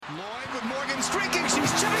of Morgan streaking.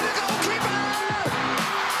 She's chipping the goalkeeper.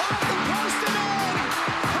 Off the post and in.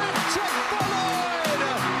 Patrick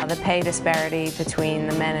Ballon. The pay disparity between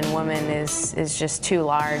the men and women is just too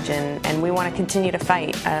large, and we want to continue to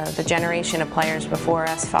fight. The generation of players before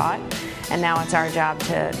us fought, and now it's our job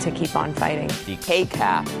to keep on fighting. The pay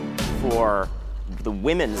cap for the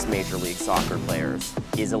women's Major League Soccer players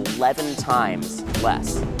is 11 times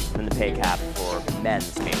less than the pay cap for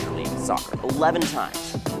men's Major League Soccer. 11 times.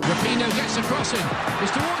 Rapinoe gets a crossing.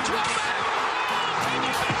 It's towards one man.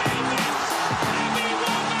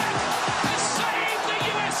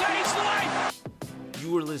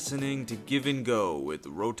 You are listening to Give and Go with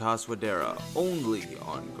Rotas Wadera, only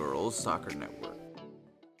on Girls Soccer Network.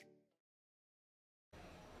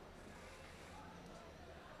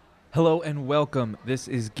 Hello and welcome. This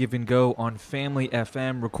is Give and Go on Family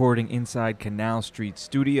FM, recording inside Canal Street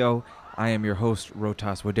Studio. I am your host,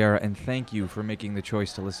 Rotas Wadera, and thank you for making the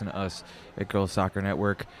choice to listen to us at Girls Soccer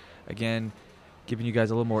Network. Again, giving you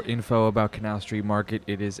guys a little more info about Canal Street Market.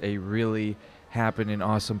 It is a really happening,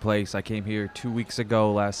 awesome place. I came here 2 weeks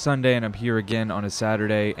ago last Sunday, and I'm here again on a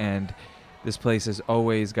Saturday, and this place has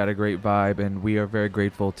always got a great vibe, and we are very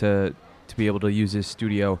grateful to be able to use this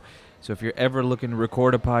studio. So if you're ever looking to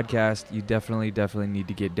record a podcast, you definitely need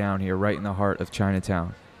to get down here right in the heart of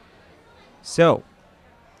Chinatown. So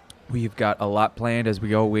we've got a lot planned, as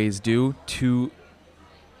we always do. 2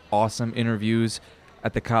 awesome interviews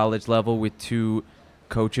at the college level with 2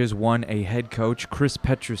 coaches. One, a head coach, Chris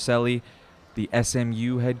Petrucelli, the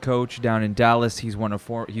SMU head coach down in Dallas. He's won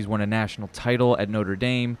a national title at Notre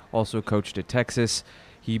Dame, also coached at Texas.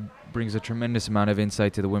 He brings a tremendous amount of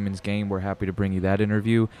insight to the women's game. We're happy to bring you that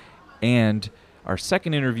interview. And our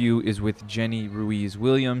second interview is with Jenny Ruiz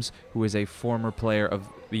Williams, who is a former player of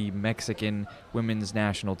the Mexican women's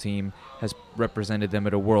national team, has represented them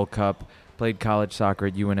at a World Cup, played college soccer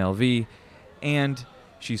at UNLV, and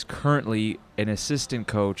she's currently an assistant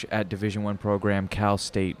coach at Division I program Cal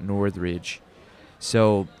State Northridge.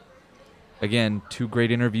 So, again, 2 great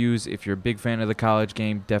interviews. If you're a big fan of the college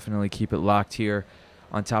game, definitely keep it locked here.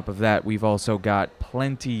 On top of that, we've also got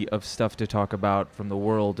plenty of stuff to talk about from the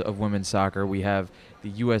world of women's soccer. We have the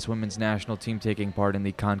U.S. women's national team taking part in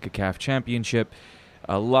the CONCACAF Championship.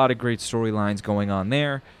 A lot of great storylines going on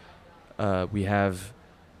there. We have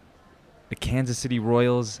the Kansas City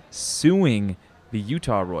Royals suing the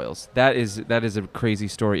Utah Royals. That is a crazy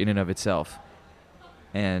story in and of itself.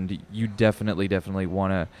 And you definitely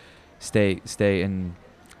want to stay and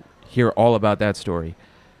hear all about that story.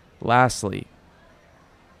 Lastly,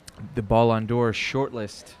 the Ballon d'Or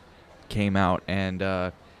shortlist came out,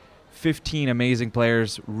 and 15 amazing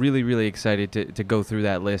players. Really excited to go through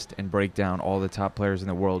that list and break down all the top players in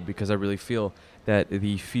the world, because I really feel that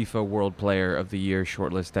the FIFA World Player of the Year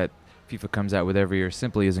shortlist that FIFA comes out with every year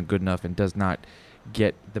simply isn't good enough and does not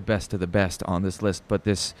get the best of the best on this list. But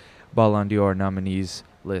this Ballon d'Or nominees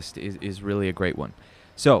list is really a great one.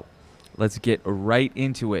 So let's get right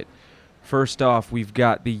into it. First off, we've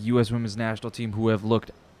got the U.S. women's national team, who have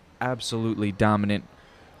looked absolutely dominant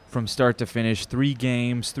from start to finish. 3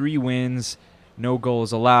 games, 3 wins, no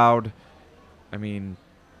goals allowed.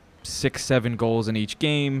 6-7 goals in each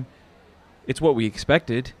game. It's what we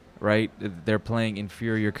expected, right? They're playing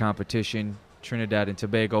inferior competition. Trinidad and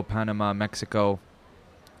Tobago, Panama, Mexico,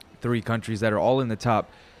 3 countries that are all in the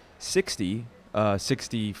top 60,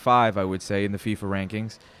 65, I would say, in the FIFA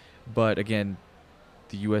rankings. But again,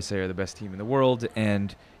 the USA are the best team in the world,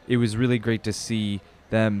 and it was really great to see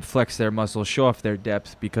them flex their muscles, show off their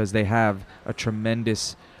depth, because they have a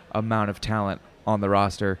tremendous amount of talent on the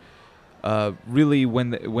roster. Really,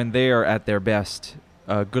 when they are at their best,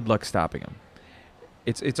 good luck stopping them.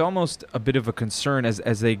 It's almost a bit of a concern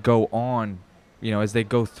as they go on, as they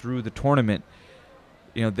go through the tournament.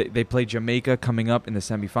 They play Jamaica coming up in the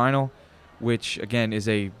semifinal, which again is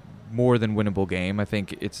a more than winnable game. I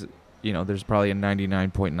think it's there's probably a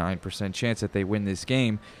 99.9% chance that they win this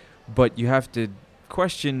game, but you have to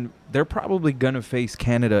question, they're probably going to face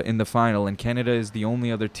Canada in the final, and Canada is the only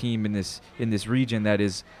other team in this region that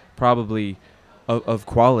is probably of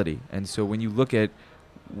quality. And so when you look at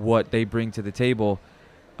what they bring to the table,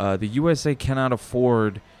 the USA cannot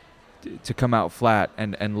afford to come out flat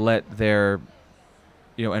and let their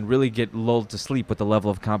and really get lulled to sleep with the level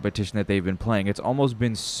of competition that they've been playing. It's almost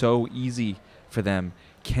been so easy for them.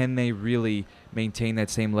 Can they really maintain that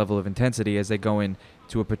same level of intensity as they go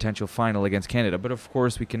into a potential final against Canada? But of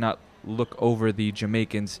course, we cannot look over the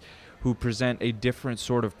Jamaicans, who present a different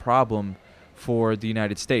sort of problem for the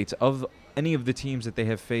United States. Of any of the teams that they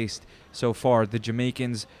have faced so far, the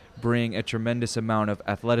Jamaicans bring a tremendous amount of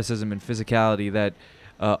athleticism and physicality that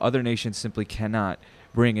other nations simply cannot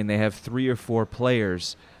bring, and they have 3 or 4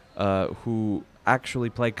 players who actually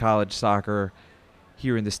play college soccer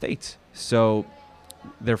here in the States. So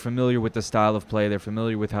they're familiar with the style of play. They're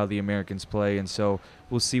familiar with how the Americans play, and so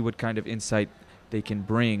we'll see what kind of insight they can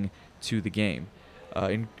bring to the game.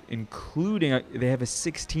 Including, they have a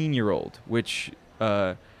 16-year-old, which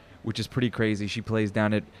is pretty crazy. She plays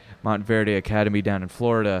down at Montverde Academy down in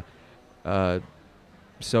Florida.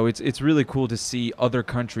 So it's really cool to see other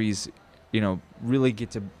countries, really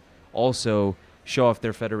get to also show off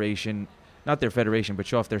their federation, not their federation, but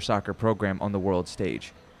show off their soccer program on the world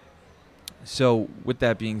stage. So with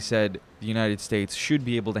that being said, the United States should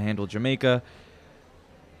be able to handle Jamaica.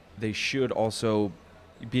 They should also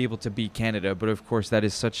be able to beat Canada, but of course that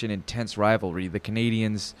is such an intense rivalry. The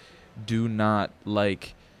Canadians do not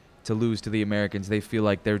like to lose to the Americans. They feel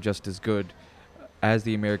like they're just as good as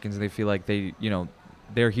the Americans. They feel like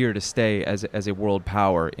they're here to stay as a world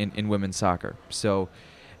power in women's soccer. So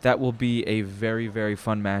that will be a very, very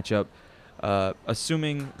fun matchup.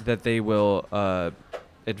 Assuming that they will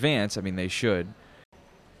advance, I mean, they should.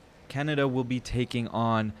 Canada will be taking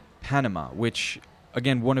on Panama, which,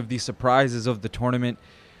 again, one of the surprises of the tournament.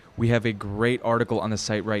 We have a great article on the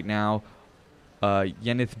site right now.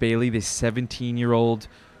 Yenith Bailey, the 17-year-old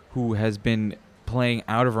who has been playing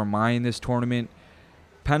out of her mind this tournament.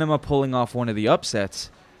 Panama pulling off one of the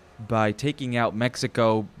upsets by taking out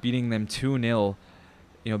Mexico, beating them 2-0.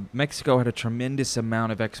 Mexico had a tremendous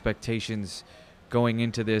amount of expectations going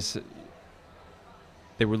into this.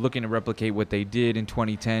 They were looking to replicate what they did in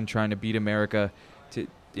 2010, trying to beat America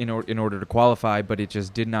in order to qualify, but it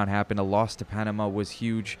just did not happen. A loss to Panama was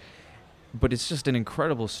huge, but it's just an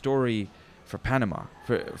incredible story for Panama,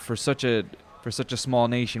 for such a small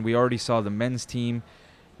nation. We already saw the men's team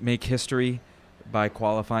make history by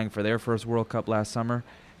qualifying for their first World Cup last summer,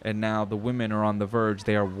 and now the women are on the verge.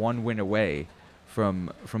 They are one win away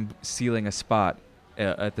from sealing a spot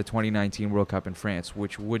at the 2019 World Cup in France,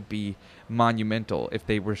 which would be monumental if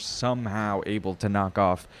they were somehow able to knock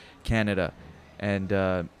off Canada and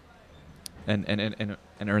earn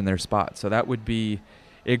their spot. So that would be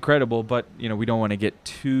incredible, but we don't want to get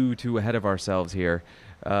too ahead of ourselves here.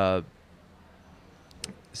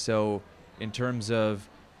 So in terms of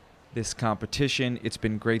this competition, it's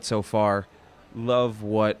been great so far. Love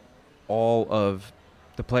what all of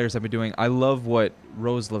the players have been doing. I love what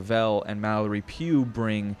Rose Lavelle and Mallory Pugh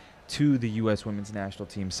bring to the U.S. women's national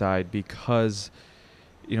team side, because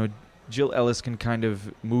Jill Ellis can kind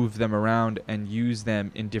of move them around and use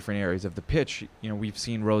them in different areas of the pitch. We've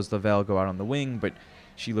seen Rose Lavelle go out on the wing, but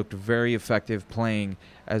she looked very effective playing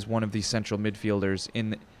as one of the central midfielders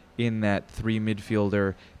in that 3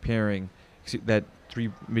 midfielder pairing, that 3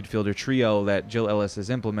 midfielder trio that Jill Ellis has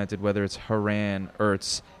implemented, whether it's Haran,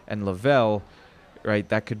 Ertz, and Lavelle, right?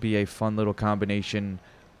 That could be a fun little combination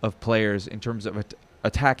of players in terms of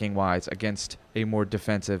attacking-wise against a more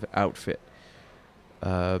defensive outfit.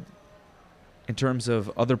 In terms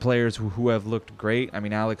of other players who have looked great, I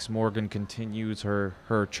mean, Alex Morgan continues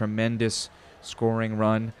her tremendous scoring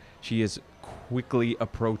run. She is quickly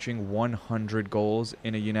approaching 100 goals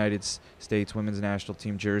in a United States women's national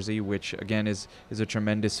team jersey, which, again, is a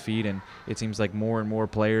tremendous feat, and it seems like more and more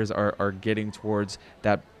players are getting towards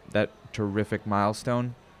that terrific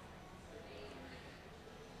milestone.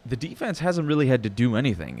 The defense hasn't really had to do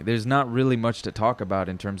anything. There's not really much to talk about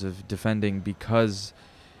in terms of defending, because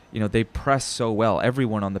they press so well.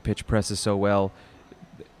 Everyone on the pitch presses so well.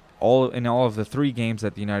 All of the 3 games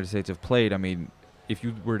that the United States have played, I mean, if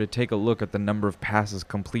you were to take a look at the number of passes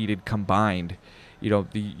completed combined,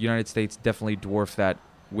 the United States definitely dwarfed that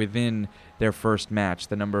within their first match,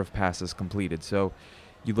 the number of passes completed. So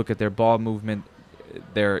you look at their ball movement,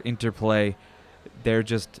 their interplay, they're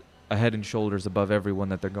just a head and shoulders above everyone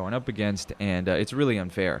that they're going up against, and it's really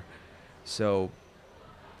unfair. So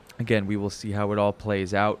again, we will see how it all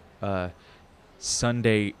plays out.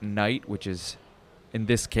 Sunday night, which is in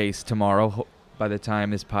this case tomorrow, by the time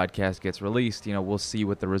this podcast gets released, we'll see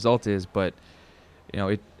what the result is, but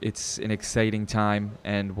it's an exciting time,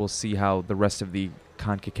 and we'll see how the rest of the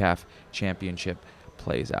CONCACAF Championship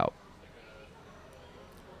plays out.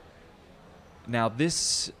 Now,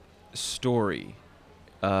 this story,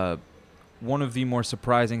 one of the more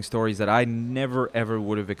surprising stories that I never, ever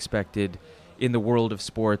would have expected in the world of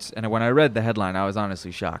sports, and when I read the headline, I was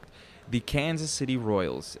honestly shocked. The Kansas City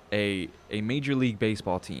Royals, a Major League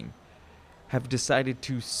Baseball team, have decided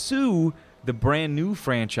to sue the brand new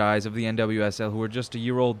franchise of the NWSL, who are just a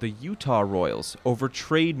year old, the Utah Royals, over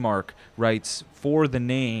trademark rights for the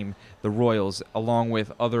name the Royals, along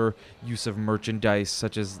with other use of merchandise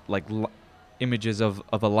such as images of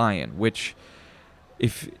a lion, which,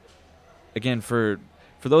 if again, for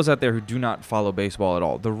for those out there who do not follow baseball at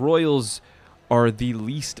all, the Royals are the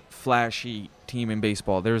least flashy team in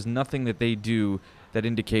baseball. There's nothing that they do that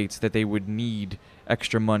indicates that they would need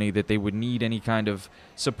extra money, that they would need any kind of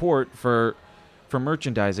support for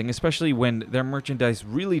merchandising, especially when their merchandise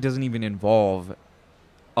really doesn't even involve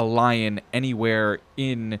a lion anywhere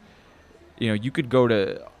in, you could go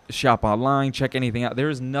to shop online, check anything out. There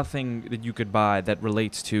is nothing that you could buy that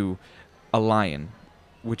relates to a lion,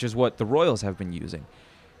 which is what the Royals have been using.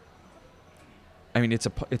 I mean,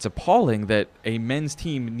 it's appalling that a men's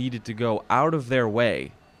team needed to go out of their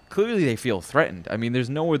way. Clearly they feel threatened. I mean, there's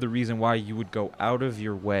no other reason why you would go out of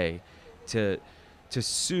your way to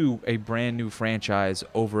sue a brand new franchise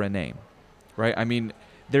over a name, right? I mean,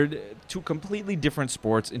 they're two completely different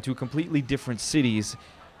sports in two completely different cities,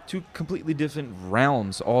 two completely different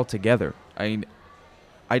realms altogether. I mean,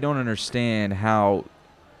 I don't understand how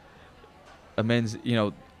a men's,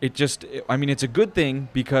 it's a good thing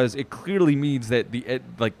because it clearly means that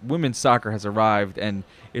women's soccer has arrived, and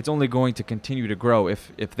it's only going to continue to grow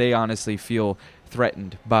if they honestly feel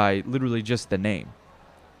threatened by literally just the name.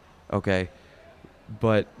 Okay,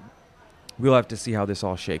 but we'll have to see how this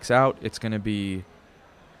all shakes out. It's gonna be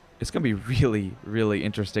really, really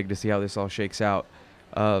interesting to see how this all shakes out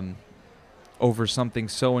over something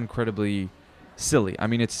so incredibly silly. I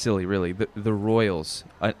mean, it's silly, really. The Royals,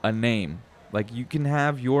 a name. Like, you can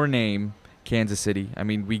have your name, Kansas City. I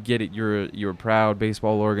mean, we get it. You're a proud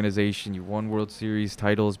baseball organization. You won World Series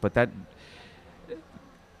titles, but that,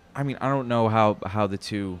 I mean, I don't know how the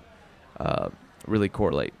two really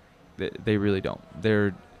correlate. They really don't.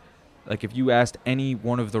 They're like, if you asked any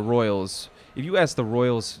one of the Royals, if you asked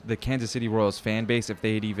the Kansas City Royals fan base, if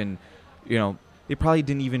they had even, they probably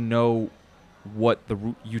didn't even know what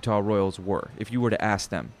the Utah Royals were. If you were to ask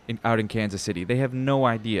them out in Kansas City, they have no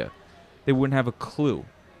idea. They wouldn't have a clue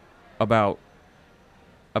about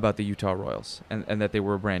the Utah Royals and that they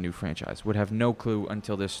were a brand new franchise. Would have no clue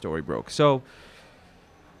until this story broke. So,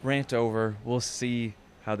 rant over. We'll see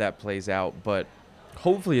how that plays out. But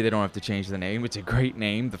hopefully they don't have to change the name. It's a great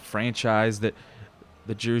name. The franchise, the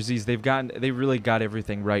jerseys, they really got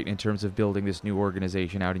everything right in terms of building this new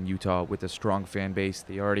organization out in Utah with a strong fan base.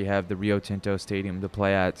 They already have the Rio Tinto Stadium to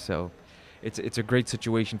play at. So, it's a great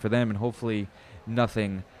situation for them, and hopefully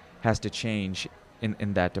nothing has to change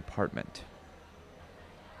in that department.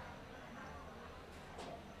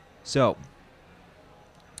 So,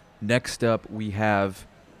 next up we have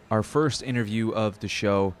our first interview of the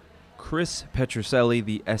show, Chris Petrucelli,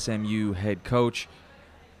 the SMU head coach.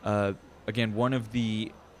 Again, one of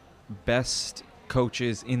the best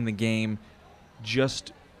coaches in the game,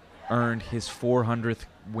 just earned his 400th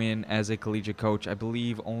win as a collegiate coach. I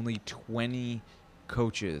believe only 20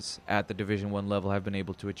 coaches at the Division I level have been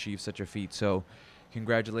able to achieve such a feat. So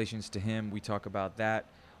congratulations to him. We talk about that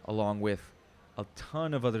along with a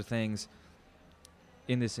ton of other things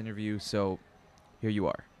in this interview. So here you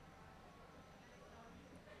are.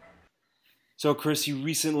 So Chris, you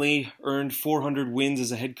recently earned 400 wins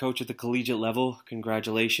as a head coach at the collegiate level.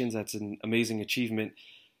 Congratulations. That's an amazing achievement.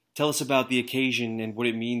 Tell us about the occasion and what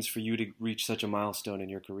it means for you to reach such a milestone in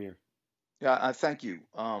your career. Yeah, thank you.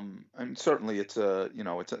 And certainly it's a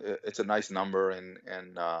nice number, and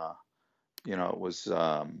it was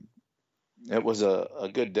a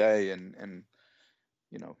good day, and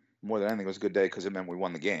more than anything, it was a good day because it meant we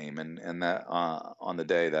won the game, and that on the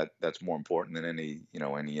day that's more important than any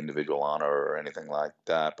individual honor or anything like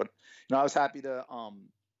that. But I was happy to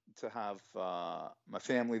have my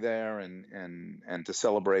family there and to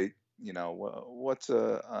celebrate what's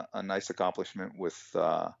a nice accomplishment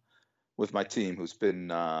with my team, who's been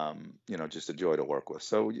just a joy to work with.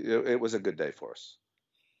 So it was a good day for us.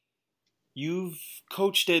 You've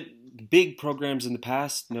coached at big programs in the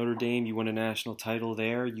past. Notre Dame, you won a national title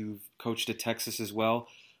there. You've coached at Texas as well.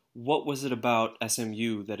 What was it about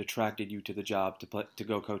SMU that attracted you to the job to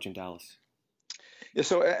go coach in Dallas? Yeah,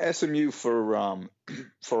 so SMU for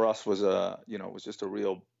us was was just a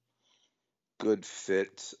real good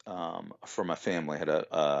fit for my family. I had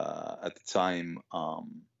at the time.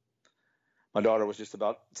 My daughter was just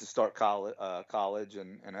about to start college,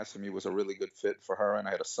 and SMU was a really good fit for her. And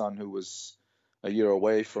I had a son who was a year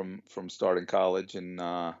away from starting college, and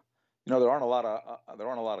there aren't a lot of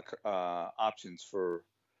options for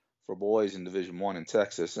boys in Division I in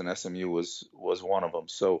Texas, and SMU was one of them.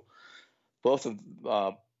 So both of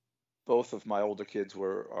my older kids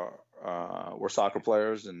were soccer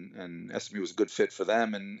players, and SMU was a good fit for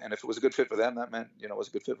them. And if it was a good fit for them, that meant it was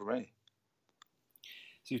a good fit for me.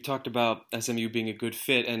 So you talked about SMU being a good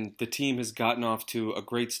fit, and the team has gotten off to a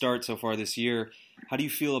great start so far this year. How do you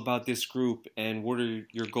feel about this group, and what are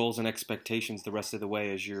your goals and expectations the rest of the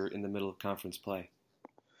way as you're in the middle of conference play?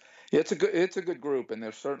 Yeah, it's a good group, and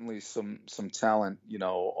there's certainly some talent,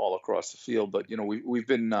 all across the field. But we've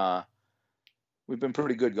been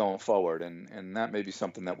pretty good going forward, and that may be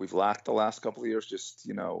something that we've lacked the last couple of years. Just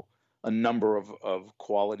a number of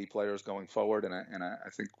quality players going forward, and I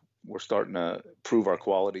think we're starting to prove our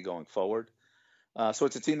quality going forward. So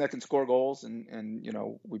it's a team that can score goals, and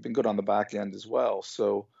we've been good on the back end as well.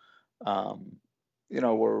 So um,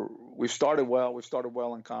 we've started well. We've started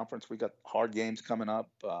well in conference. We got hard games coming up.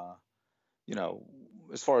 You know,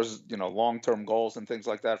 as far as long-term goals and things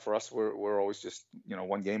like that, for us, we're always just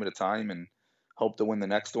one game at a time and hope to win the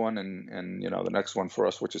next one, and the next one for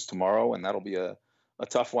us, which is tomorrow, and that'll be a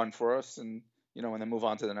tough one for us, and then move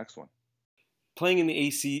on to the next one. Playing in the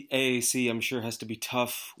AAC, I'm sure, has to be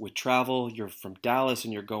tough with travel. You're from Dallas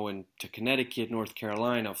and you're going to Connecticut, North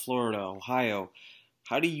Carolina, Florida, Ohio.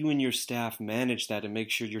 How do you and your staff manage that and make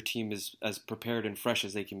sure your team is as prepared and fresh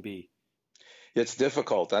as they can be? It's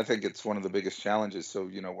difficult. I think it's one of the biggest challenges. So,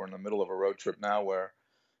 we're in the middle of a road trip now where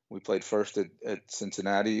we played first at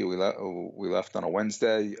Cincinnati. We left on a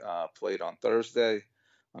Wednesday, played on Thursday.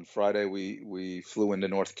 On Friday, we flew into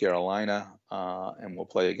North Carolina, and we'll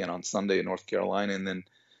play again on Sunday in North Carolina, and then,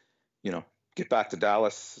 get back to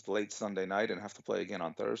Dallas late Sunday night and have to play again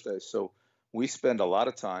on Thursday. So we spend a lot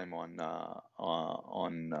of time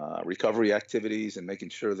on recovery activities and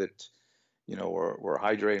making sure that, we're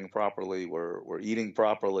hydrating properly, we're eating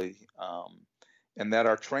properly, and that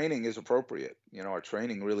our training is appropriate. Our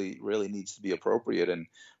training really, really needs to be appropriate. And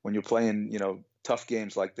when you're playing, tough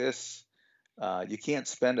games like this, you can't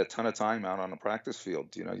spend a ton of time out on a practice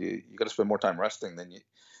field. You got to spend more time resting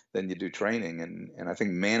than you do training, and I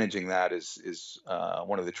think managing that is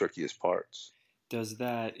one of the trickiest parts. Does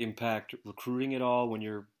that impact recruiting at all when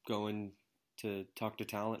you're going to talk to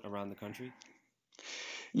talent around the country?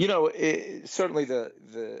 Certainly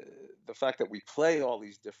the fact that we play all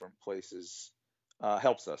these different places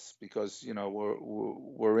helps us, because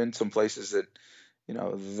we're in some places that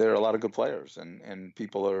there are a lot of good players, and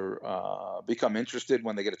people are become interested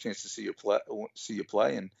when they get a chance to see you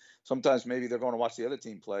play, and sometimes maybe they're going to watch the other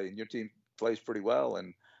team play, and your team plays pretty well,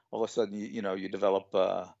 and all of a sudden you develop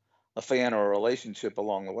a fan or a relationship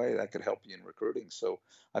along the way that could help you in recruiting. So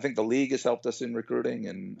I think the league has helped us in recruiting,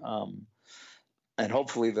 and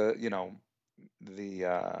hopefully the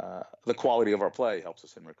quality of our play helps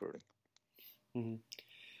us in recruiting. Mm-hmm.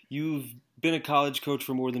 You've been a college coach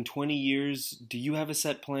for more than 20 years. Do you have a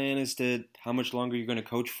set plan as to how much longer you're going to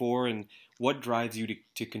coach for, and what drives you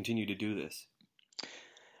to continue to do this?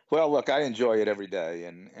 Well, look, I enjoy it every day,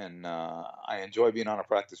 and I enjoy being on a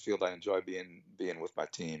practice field. I enjoy being with my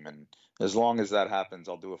team, and as long as that happens,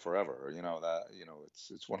 I'll do it forever.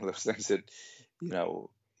 It's one of those things that,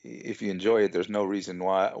 if you enjoy it, there's no reason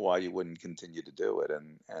why you wouldn't continue to do it,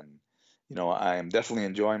 and I am definitely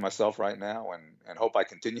enjoying myself right now, and hope I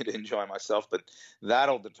continue to enjoy myself. But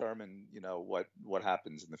that'll determine, what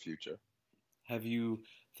happens in the future. Have you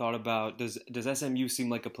thought about, does SMU seem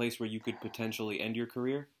like a place where you could potentially end your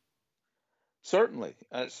career? Certainly,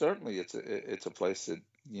 it's a place that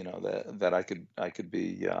that I could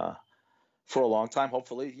be for a long time.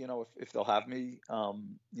 Hopefully, if they'll have me,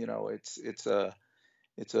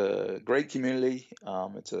 it's a great community.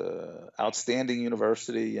 It's a outstanding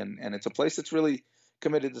university, and it's a place that's really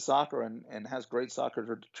committed to soccer and has great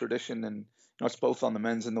soccer tradition. And it's both on the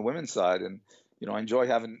men's and the women's side. And I enjoy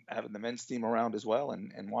having the men's team around as well,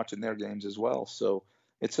 and watching their games as well. So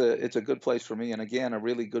it's a good place for me, and again, a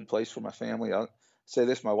really good place for my family. I'll say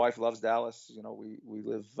this: my wife loves Dallas. We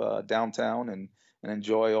live downtown and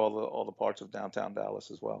enjoy all the parts of downtown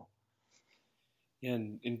Dallas as well.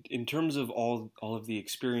 And in terms of all of the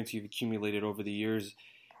experience you've accumulated over the years,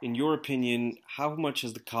 in your opinion, how much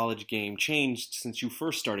has the college game changed since you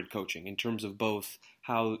first started coaching, in terms of both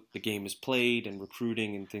how the game is played and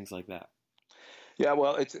recruiting and things like that? Yeah,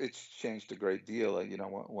 well, it's changed a great deal.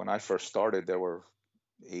 When I first started, there were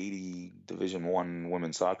 80 Division I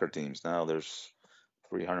women's soccer teams. Now there's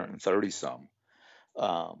 330 some.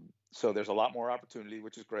 So there's a lot more opportunity,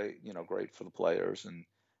 which is great. Great for the players, and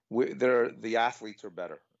the athletes are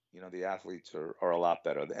better. The athletes are a lot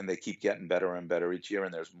better, and they keep getting better and better each year,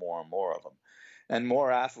 and there's more and more of them. And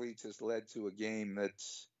more athletes has led to a game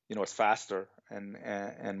that's, it's faster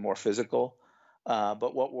and more physical.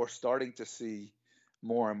 But what we're starting to see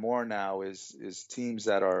more and more now is teams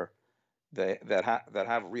that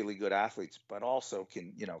have really good athletes, but also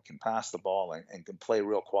can pass the ball and can play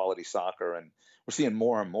real quality soccer. And we're seeing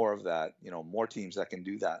more and more of that, more teams that can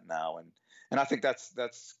do that now. And I think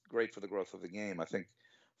that's great for the growth of the game. I think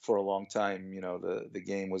for a long time, the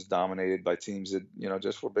game was dominated by teams that,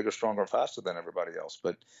 just were bigger, stronger, and faster than everybody else.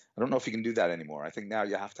 But I don't know if you can do that anymore. I think now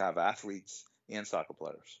you have to have athletes and soccer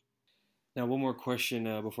players. Now, one more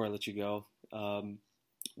question before I let you go.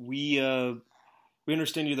 We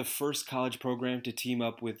understand you're the first college program to team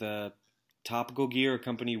up with Topical Gear, a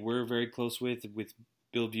company we're very close with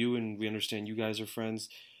Bill View, and we understand you guys are friends.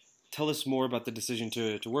 Tell us more about the decision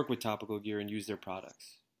to work with Topical Gear and use their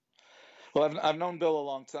products. Well, I've known Bill a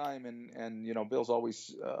long time, and Bill's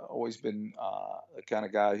always been the kind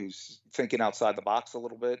of guy who's thinking outside the box a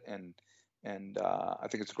little bit, and I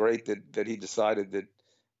think it's great that he decided that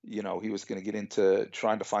he was going to get into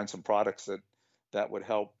trying to find some products that would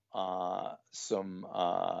help some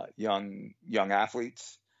young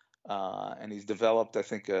athletes, and he's developed, I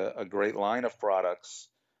think, a great line of products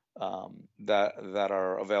that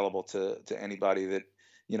are available to anybody that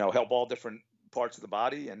help all different parts of the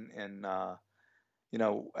body, and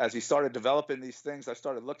as he started developing these things, I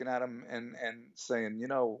started looking at him and saying,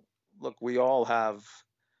 look, we all have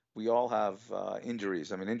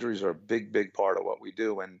injuries. I mean, injuries are a big part of what we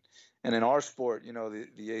do, and in our sport,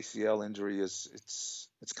 the ACL injury it's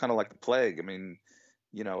kind of like the plague. I mean,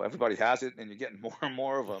 everybody has it, and you're getting more and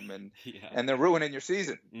more of them, and they're ruining your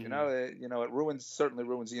season. Mm-hmm. It certainly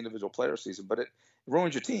ruins the individual player season, but it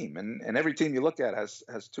ruins your team, and every team you look at has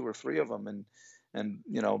 2 or 3 of them, and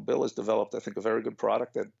Bill has developed, I think, a very good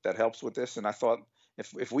product that helps with this. And I thought,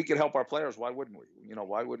 if we could help our players, why wouldn't we?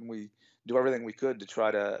 Why wouldn't we do everything we could to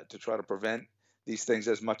try to prevent these things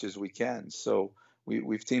as much as we can? So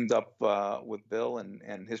we've teamed up with Bill,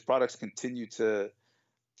 and his products continue to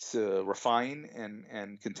refine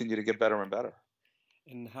and continue to get better and better.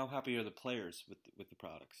 And how happy are the players with the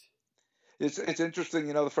products? It's interesting,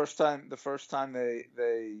 the first time they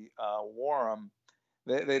wore them,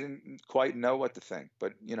 they didn't quite know what to think.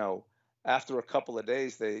 But after a couple of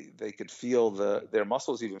days, they could feel their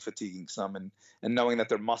muscles even fatiguing some, and knowing that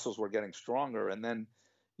their muscles were getting stronger. And then,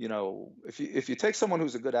 if you take someone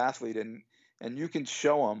who's a good athlete and you can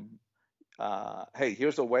show them, hey,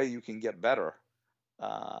 here's a way you can get better,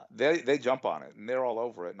 they jump on it and they're all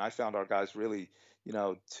over it. And I found our guys really,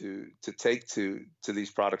 to take to these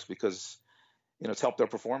products because it's helped their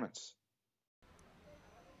performance.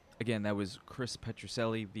 Again, that was Chris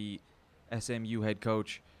Petrucelli, the SMU head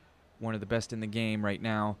coach, one of the best in the game right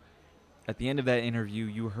now. At the end of that interview,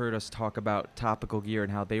 you heard us talk about Topical Gear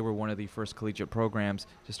and how they were one of the first collegiate programs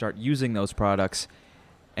to start using those products.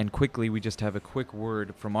 And quickly, we just have a quick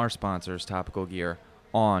word from our sponsors, Topical Gear,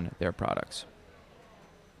 on their products.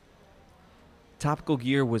 Topical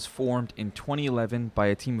Gear was formed in 2011 by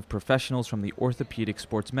a team of professionals from the orthopedic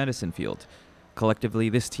sports medicine field. Collectively,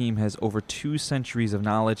 this team has over 2 centuries of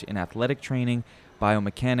knowledge in athletic training,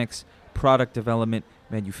 biomechanics, product development,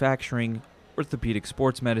 manufacturing, orthopedic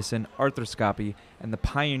sports medicine, arthroscopy, and the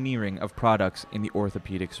pioneering of products in the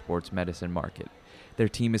orthopedic sports medicine market. Their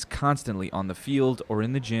team is constantly on the field or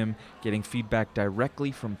in the gym, getting feedback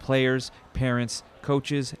directly from players, parents,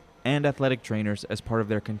 coaches, and athletic trainers as part of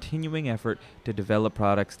their continuing effort to develop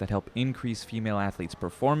products that help increase female athletes'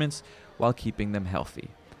 performance while keeping them healthy.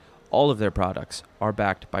 All of their products are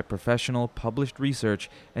backed by professional, published research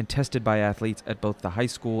and tested by athletes at both the high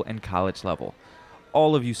school and college level.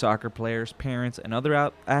 All of you soccer players, parents, and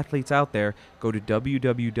other athletes out there, go to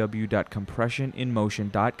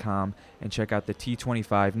www.compressioninmotion.com and check out the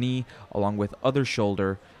T25 knee along with other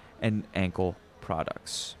shoulder and ankle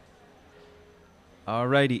products.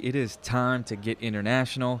 Alrighty, it is time to get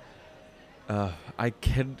international. I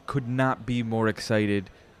could not be more excited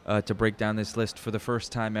to break down this list. For the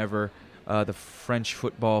first time ever, the French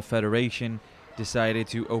Football Federation decided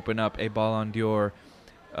to open up a Ballon d'Or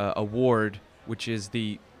award, which is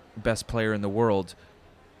the best player in the world.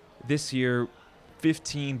 This year,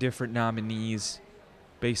 15 different nominees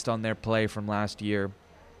based on their play from last year.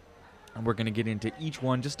 And we're going to get into each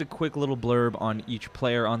one, just a quick little blurb on each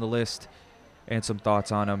player on the list and some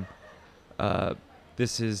thoughts on them.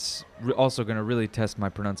 This is also going to really test my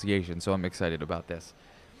pronunciation, so I'm excited about this.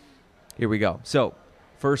 Here we go. So,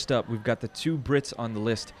 first up, we've got the 2 Brits on the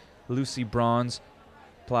list. Lucy Bronze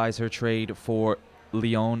plies her trade for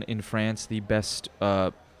Lyon in France, the best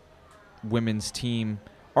women's team,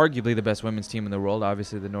 arguably the best women's team in the world.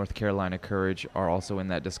 Obviously, the North Carolina Courage are also in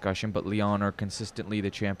that discussion, but Lyon are consistently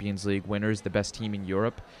the Champions League winners, the best team in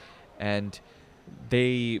Europe, and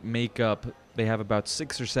they have about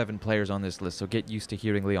 6 or 7 players on this list, so get used to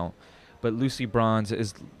hearing Lyon. But Lucy Bronze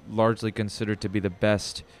is largely considered to be the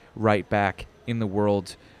best right back in the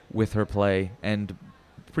world with her play, and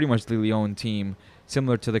pretty much the Lyon team,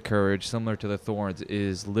 similar to the Courage, similar to the Thorns,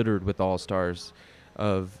 is littered with all-stars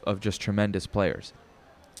of just tremendous players.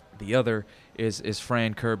 The other is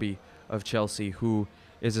Fran Kirby of Chelsea, who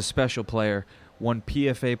is a special player, won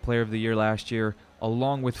PFA Player of the Year last year,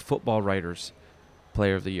 along with Football Writers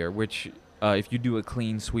Player of the Year, which if you do a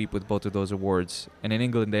clean sweep with both of those awards, and in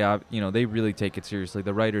England they really take it seriously.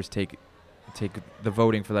 The writers take the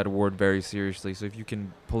voting for that award very seriously. So if you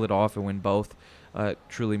can pull it off and win both, it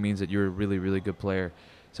truly means that you're a really, really good player.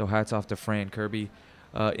 So hats off to Fran Kirby.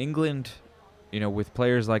 England, with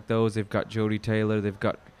players like those, they've got Jodie Taylor, they've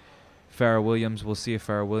got Farrah Williams. We'll see if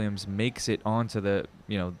Farrah Williams makes it onto the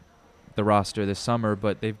roster this summer,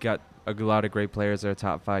 but they've got a lot of great players. They're a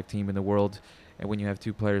top 5 team in the world, and when you have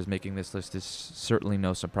 2 players making this list, it's certainly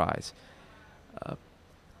no surprise.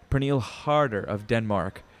 Pernille Harder of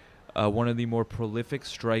Denmark, one of the more prolific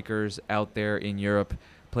strikers out there in Europe,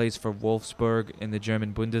 plays for Wolfsburg in the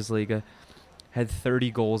German Bundesliga, had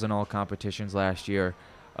 30 goals in all competitions last year.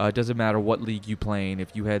 It doesn't matter what league you play in.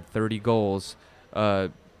 If you had 30 goals,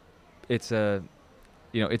 it's an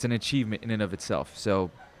achievement in and of itself. So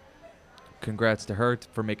congrats to her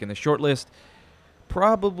for making the short list.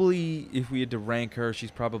 Probably, if we had to rank her,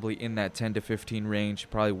 she's probably in that 10 to 15 range.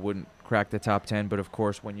 Probably wouldn't crack the top 10, but of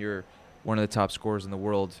course, when you're one of the top scorers in the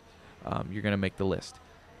world, you're going to make the list.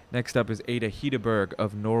 Next up is Ada Hedeberg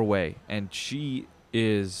of Norway, and she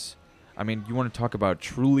is, you want to talk about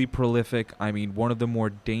truly prolific. One of the more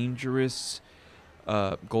dangerous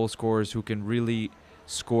goal scorers who can really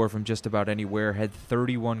score from just about anywhere. Had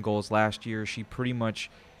 31 goals last year. She pretty much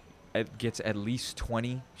gets at least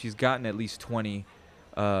 20. She's gotten at least 20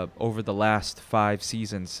 over the last 5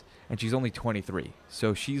 seasons, and she's only 23.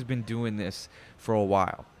 So she's been doing this for a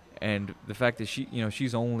while. And the fact that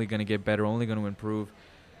she's only going to get better, only going to improve.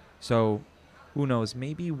 So who knows?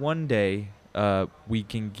 Maybe one day we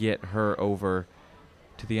can get her over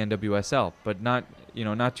to the NWSL, but not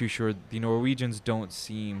too sure. The Norwegians don't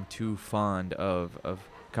seem too fond of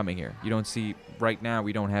coming here. You don't see right now.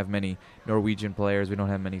 We don't have many Norwegian players. We don't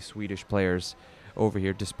have many Swedish players over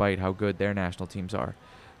here, despite how good their national teams are.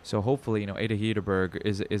 So hopefully, Ada Hedeberg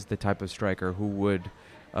is the type of striker who would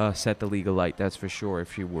set the league alight. That's for sure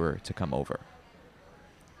if she were to come over.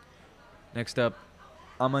 Next up,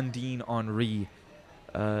 Amandine Henry,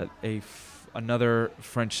 another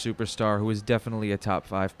French superstar who is definitely a top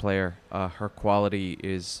 5 player. Her quality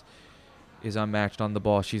is unmatched on the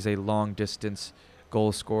ball. She's a long distance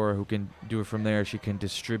goal scorer who can do it from there. She can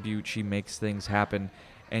distribute. She makes things happen.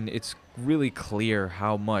 And it's really clear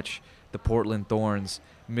how much the Portland Thorns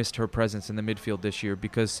missed her presence in the midfield this year,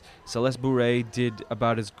 because Celeste Bourret did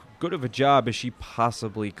about as good of a job as she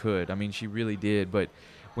possibly could. She really did. But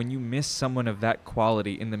when you miss someone of that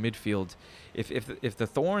quality in the midfield, if the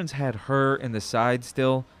Thorns had her in the side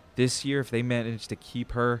still this year, if they managed to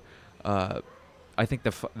keep her, I think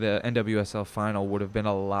the NWSL final would have been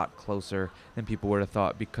a lot closer than people would have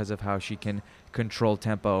thought, because of how she can control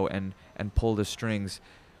tempo and pull the strings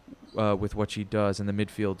with what she does in the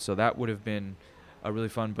midfield. So that would have been really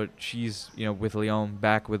fun. But she's with Lyon,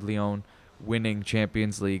 back with Lyon, winning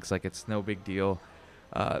Champions Leagues like it's no big deal,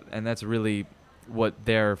 and that's really what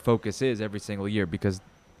their focus is every single year, because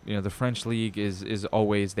the French league is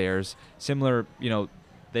always theirs. Similar,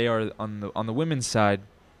 they are on the women's side.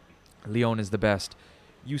 Lyon is the best.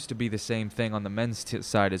 Used to be the same thing on the men's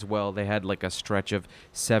side as well. They had like a stretch of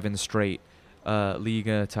 7 straight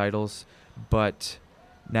Liga titles, but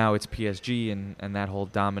now it's PSG, and that whole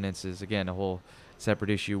dominance is again a whole separate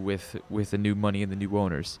issue with the new money and the new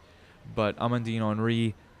owners. But Amandine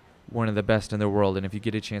Henry, one of the best in the world, and if you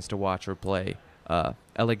get a chance to watch her play,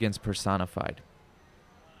 elegance personified.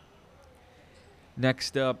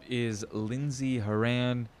 Next up is Lindsay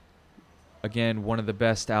Horan. Again, one of the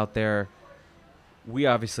best out there. We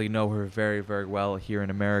obviously know her very, very well here in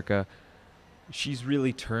America. She's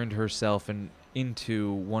really turned herself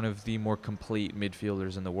into one of the more complete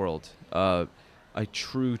midfielders in the world. A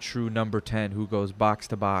true number 10 who goes box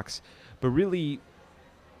to box, but really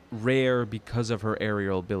rare because of her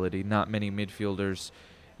aerial ability. Not many midfielders.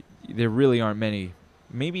 There really aren't many.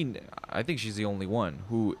 Maybe I think she's the only one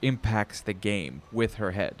who impacts the game with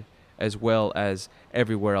her head as well as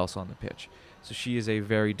everywhere else on the pitch. So she is a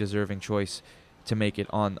very deserving choice to make it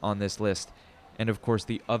on this list. And of course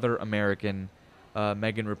the other American,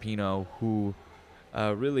 Megan Rapinoe, who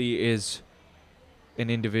really is an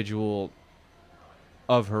individual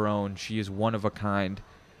of her own. She is one of a kind.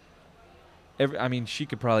 She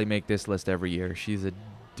could probably make this list every year. She's a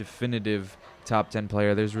definitive top 10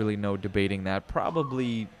 player. There's really no debating that.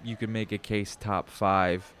 Probably you could make a case top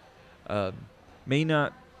 5. May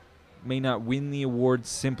not win the award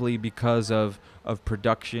simply because of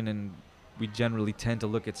production, and we generally tend to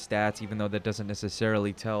look at stats, even though that doesn't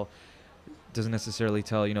necessarily tell doesn't necessarily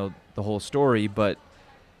tell, the whole story, but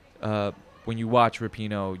when you watch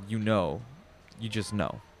Rapinoe, you just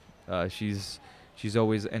know. She's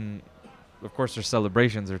always, and of course her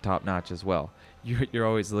celebrations are top notch as well. You're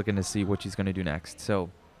always looking to see what she's going to do next. So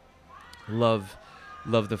love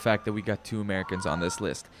the fact that we got 2 Americans on this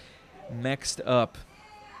list. Next up,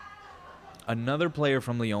 another player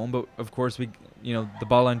from Lyon, but of course the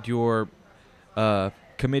Ballon d'Or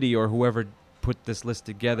committee or whoever put this list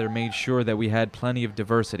together made sure that we had plenty of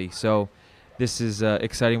diversity. So this is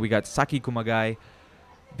exciting. We got Saki Kumagai,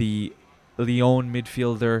 the Lyon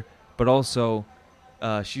midfielder, but also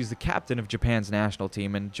she's the captain of Japan's national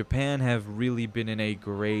team, and Japan have really been in a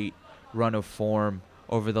great run of form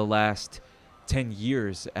over the last 10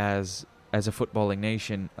 years as a footballing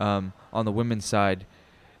nation. On the women's side,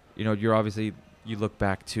 you look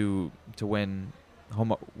back to when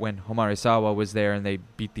Homarisawa was there and they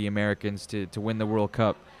beat the Americans to win the World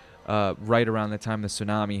Cup right around the time the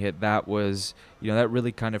tsunami hit. That was, that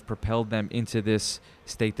really kind of propelled them into this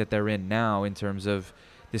state that they're in now in terms of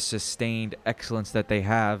this sustained excellence that they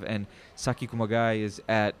have. And Saki Kumagai is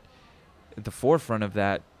at the forefront of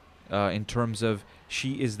that in terms of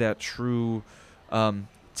she is that true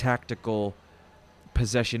tactical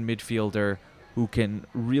possession midfielder who can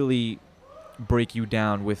really break you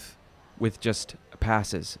down with just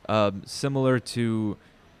passes. Similar to,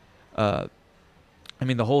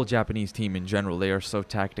 the whole Japanese team in general, they are so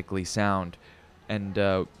tactically sound, and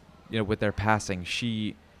with their passing,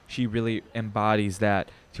 she really embodies that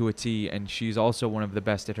to a T, and she's also one of the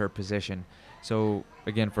best at her position. So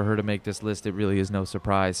again, for her to make this list, it really is no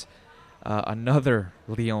surprise. Another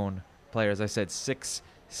Lyon player, as I said, six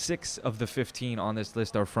of the 15 on this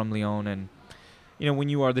list are from Lyon, and when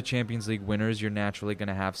you are the Champions League winners, you're naturally going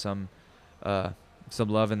to have some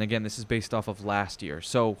love. And again, this is based off of last year.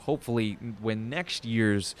 So hopefully when next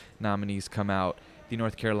year's nominees come out, the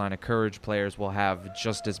North Carolina Courage players will have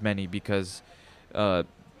just as many because,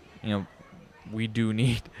 we do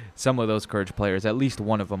need some of those Courage players, at least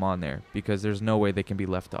one of them on there, because there's no way they can be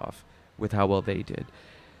left off with how well they did.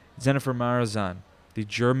 Jennifer Marazan, the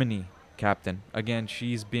Germany captain. Again,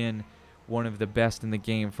 she's been one of the best in the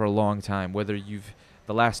game for a long time.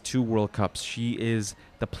 The last 2 World Cups, she is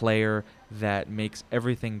the player that makes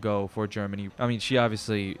everything go for Germany. She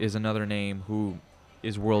obviously is another name who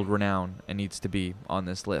is world renowned and needs to be on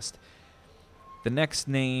this list. The next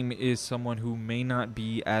name is someone who may not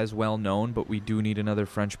be as well known, but we do need another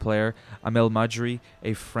French player. Amel Majri,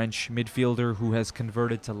 a French midfielder who has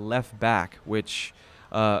converted to left back, which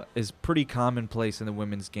is pretty commonplace in the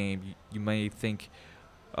women's game. You may think,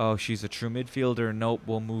 oh, she's a true midfielder. Nope,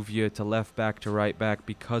 we'll move you to left back, to right back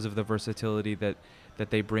because of the versatility that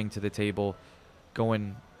they bring to the table,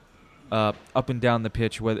 going up and down the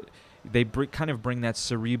pitch. Where they kind of bring that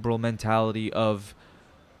cerebral mentality of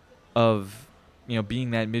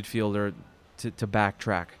being that midfielder to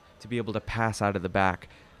backtrack, to be able to pass out of the back.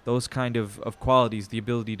 Those kind of qualities, the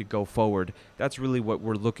ability to go forward, that's really what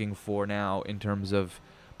we're looking for now in terms of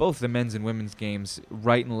both the men's and women's games.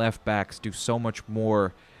 Right and left backs do so much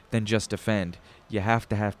more than just defend. You have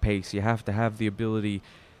to have pace. You have to have the ability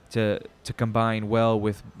to combine well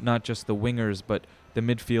with not just the wingers, but the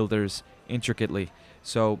midfielders intricately.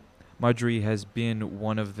 So Madri has been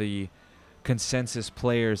one of the consensus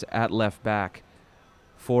players at left back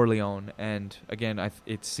for Lyon, and again,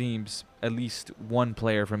 it seems at least one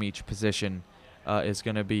player from each position is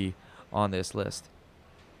going to be on this list.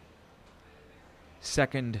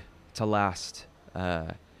 Second to last,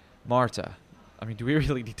 Marta. Do we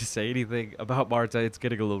really need to say anything about Marta? It's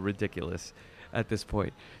getting a little ridiculous at this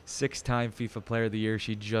point. 6-time FIFA Player of the Year.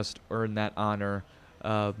 She just earned that honor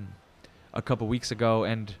a couple weeks ago,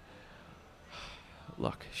 and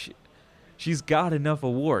look, she's got enough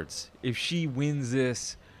awards. If she wins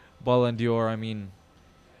this Ballon d'Or,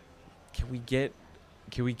 can we get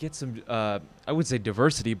some? I would say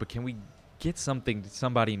diversity, but can we get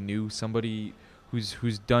somebody new, somebody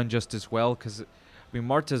who's done just as well? Because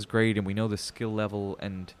Marta's great, and we know the skill level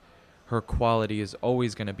and her quality is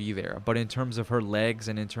always going to be there. But in terms of her legs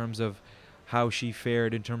and in terms of how she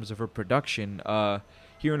fared, in terms of her production,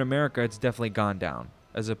 here in America, it's definitely gone down,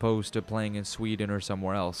 as opposed to playing in Sweden or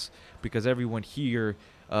somewhere else. Because everyone here,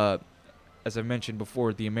 as I mentioned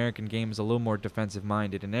before, the American game is a little more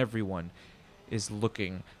defensive-minded, and everyone is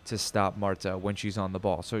looking to stop Marta when she's on the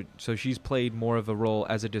ball. So she's played more of a role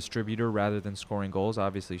as a distributor rather than scoring goals.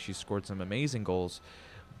 Obviously, she's scored some amazing goals,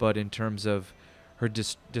 but in terms of her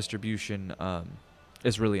distribution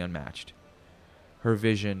is really unmatched. Her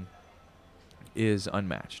vision is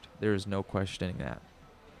unmatched. There is no questioning that.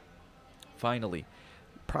 Finally,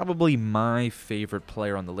 probably my favorite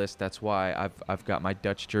player on the list. That's why I've got my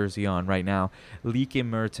Dutch jersey on right now. Lieke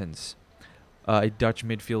Mertens, a Dutch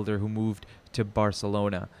midfielder who moved to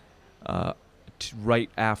Barcelona right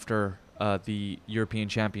after the European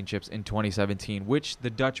Championships in 2017, which the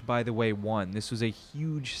Dutch, by the way, won. This was a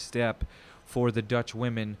huge step for the Dutch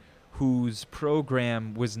women, whose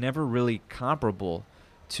program was never really comparable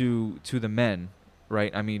to the men,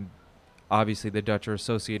 right? I mean, obviously the Dutch are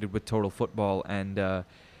associated with total football, and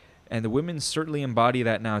the women certainly embody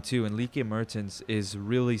that now too. And Lieke Mertens is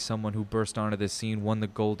really someone who burst onto the scene, won the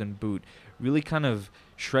Golden Boot, really kind of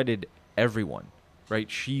shredded everyone, right?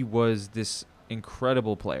 She was this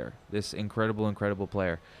incredible player, this incredible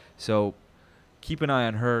player. So keep an eye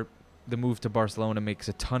on her. The move to Barcelona makes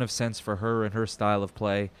a ton of sense for her and her style of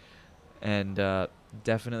play, and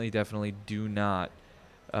definitely do not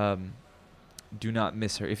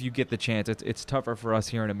miss her if you get the chance. It's tougher for us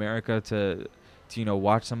here in America to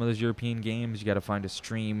watch some of those European games. You got to find a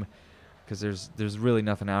stream because there's really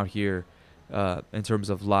nothing out here in terms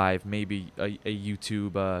of live. Maybe a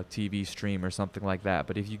YouTube TV stream or something like that.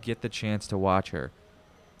 But if you get the chance to watch her,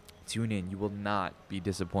 tune in. You will not be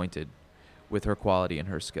disappointed with her quality and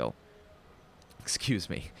her skill. Excuse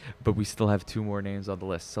me, but we still have 2 more names on the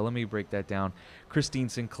list. So let me break that down. Christine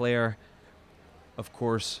Sinclair, of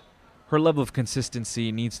course, her level of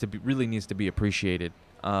consistency really needs to be appreciated.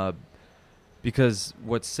 Because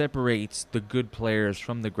what separates the good players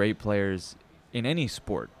from the great players in any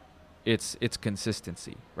sport, it's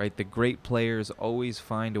consistency, right? The great players always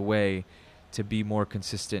find a way to be more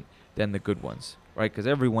consistent than the good ones, right? Because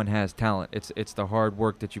everyone has talent. It's the hard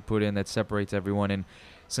work that you put in that separates everyone. And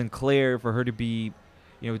Sinclair, for her to be,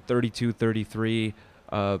 32, 33,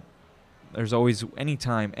 there's always,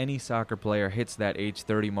 anytime any soccer player hits that age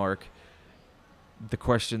 30 mark, the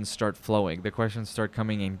questions start flowing. The questions start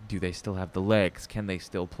coming in. Do they still have the legs? Can they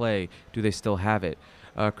still play? Do they still have it?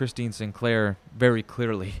 Christine Sinclair very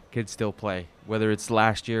clearly can still play. Whether it's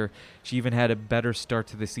last year, she even had a better start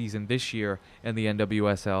to the season this year in the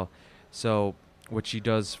NWSL. So what she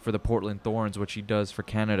does for the Portland Thorns, what she does for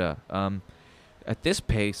Canada, at this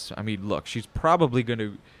pace, I mean, look, she's definitely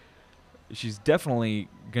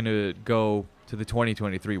going to go to the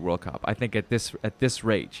 2023 World Cup. I think at this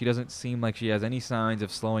rate, she doesn't seem like she has any signs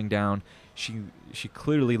of slowing down. She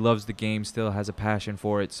clearly loves the game, still has a passion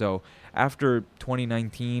for it. So after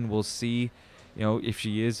 2019, we'll see, if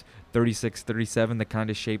she is 36, 37, the kind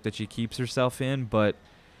of shape that she keeps herself in. But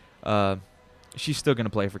she's still going to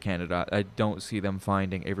play for Canada. I don't see them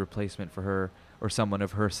finding a replacement for her or someone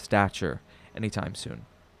of her stature anytime soon.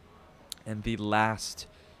 And the last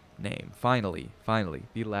name, finally,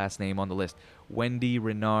 the last name on the list, Wendy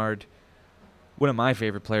Renard, one of my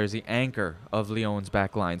favorite players, the anchor of Lyon's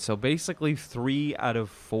back line. So basically 3 out of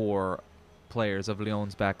 4 players of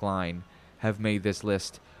Lyon's back line have made this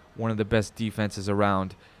list. One of the best defenses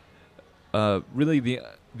around. Really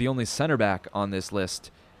the only center back on this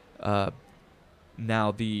list.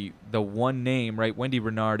 Now the one name, right, Wendy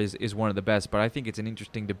Renard is one of the best, but I think it's an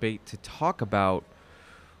interesting debate to talk about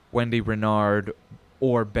Wendy Renard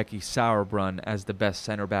or Becky Sauerbrunn as the best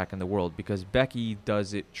center back in the world, because Becky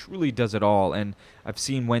truly does it all. And I've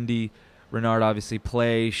seen Wendy Renard obviously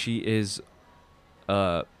play. She is,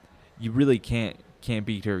 you really can't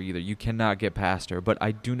beat her either. You cannot get past her, but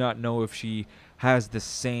I do not know if she has the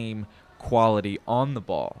same quality on the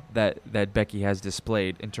ball that Becky has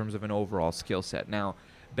displayed in terms of an overall skill set. Now,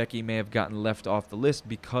 Becky may have gotten left off the list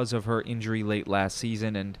because of her injury late last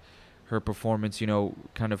season, and her performance,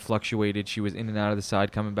 kind of fluctuated. She was in and out of the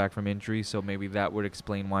side coming back from injury, so maybe that would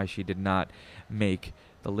explain why she did not make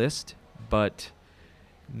the list. But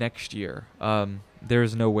next year, there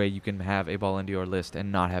is no way you can have a Ballon d'Or list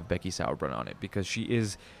and not have Becky Sauerbrunn on it, because she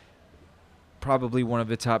is probably one of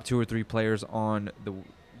the top 2 or 3 players on the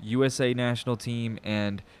USA national team,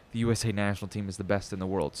 and the USA national team is the best in the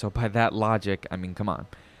world. So by that logic, I mean, come on.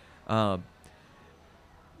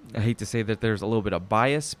 I hate to say that there's a little bit of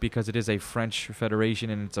bias because it is a French federation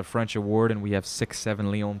and it's a French award, and we have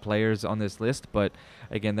 6-7 Lyon players on this list. But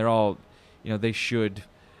again, they're all, they should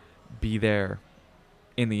be there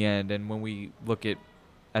in the end. And when we look at,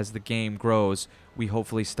 as the game grows, we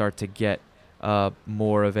hopefully start to get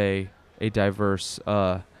more of a diverse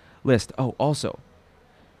list. Oh, also,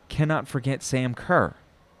 cannot forget Sam Kerr,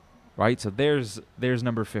 right? So there's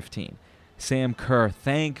number 15. Sam Kerr,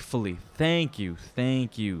 thankfully, thank you.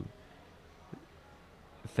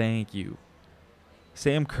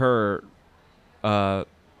 Sam Kerr, I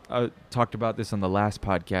talked about this on the last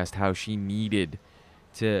podcast, how she needed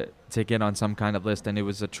to get on some kind of list, and it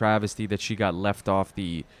was a travesty that she got left off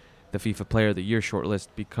the FIFA Player of the Year shortlist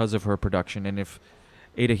because of her production. And if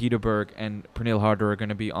Ada Hedeberg and Pernille Harder are going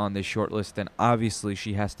to be on this shortlist, then obviously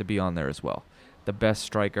she has to be on there as well. The best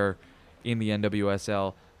striker in the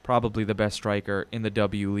NWSL, probably the best striker in the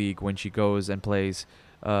W League when she goes and plays,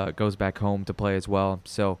 goes back home to play as well.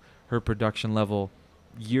 So her production level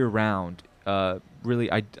year-round,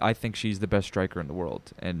 really, I think she's the best striker in the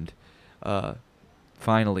world. And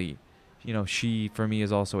finally, she, for me,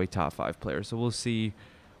 is also a top 5 player. So we'll see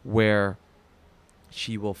where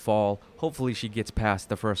she will fall. Hopefully she gets past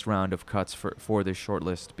the first round of cuts for this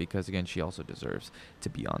shortlist, because, again, she also deserves to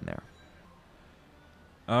be on there.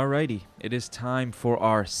 Alrighty, it is time for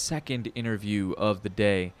our second interview of the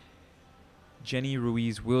day. Jenny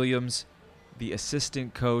Ruiz Williams, the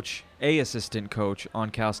assistant coach on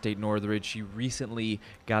Cal State Northridge. She recently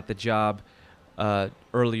got the job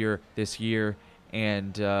earlier this year,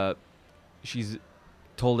 and she's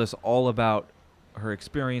told us all about her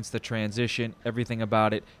experience, the transition, everything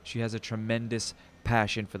about it. She has a tremendous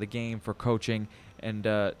passion for the game, for coaching, and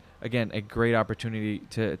again, a great opportunity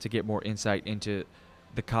to get more insight into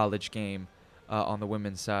the college game on the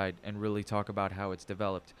women's side and really talk about how it's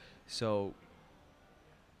developed. So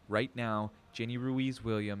right now, Jenny Ruiz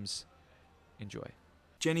Williams, enjoy.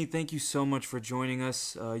 Jenny, thank you so much for joining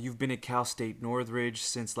us. You've been at Cal State Northridge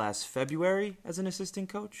since last February as an assistant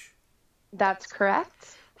coach? That's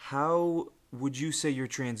correct. How would you say your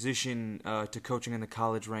transition to coaching in the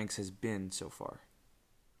college ranks has been so far?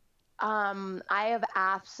 I have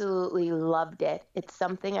absolutely loved it. It's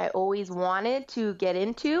something I always wanted to get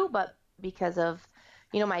into, but because of,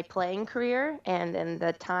 my playing career and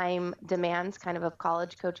the time demands kind of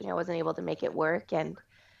college coaching, I wasn't able to make it work. And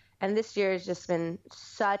this year has just been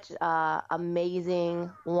such an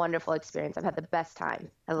amazing, wonderful experience. I've had the best time.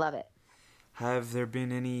 I love it. Have there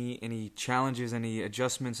been any challenges, any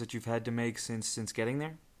adjustments that you've had to make since getting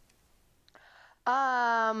there?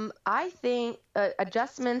 I think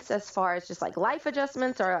adjustments as far as just like life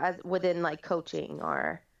adjustments, or as within like coaching,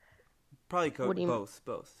 or probably both.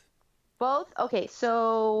 Both. Okay,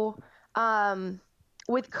 so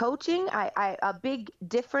with coaching, I a big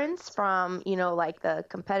difference from like the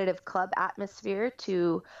competitive club atmosphere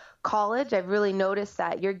to college. I've really noticed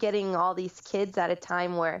that you're getting all these kids at a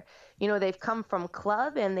time where they've come from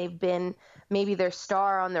club and they've been maybe their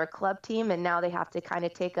star on their club team, and now they have to kind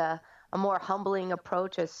of take a more humbling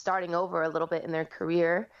approach as starting over a little bit in their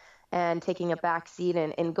career and taking a back seat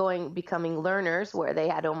and becoming learners, where they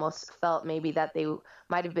had almost felt maybe that they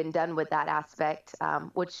might have been done with that aspect,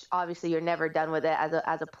 which obviously you're never done with it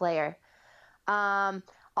as a player.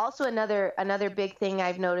 Also, another big thing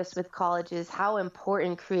I've noticed with college is how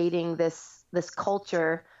important creating this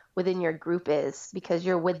culture within your group is, because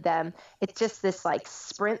you're with them. It's just this like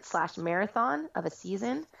sprint/marathon of a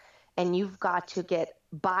season, and you've got to get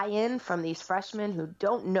buy-in from these freshmen who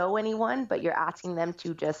don't know anyone, but you're asking them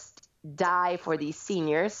to just die for these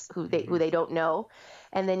seniors who they don't know.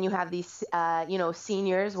 And then you have these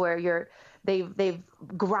seniors where they've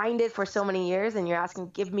grinded for so many years, and you're asking,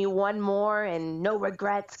 give me one more and no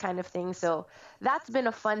regrets kind of thing. So that's been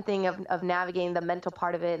a fun thing of navigating the mental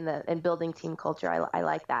part of it and building team culture. I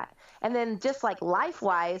like that. And then just like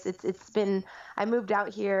life-wise, it's been, I moved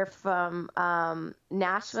out here from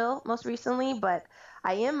Nashville most recently, but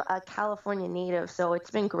I am a California native, so it's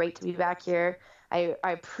been great to be back here. I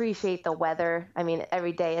appreciate the weather. I mean,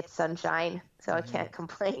 every day it's sunshine, so I can't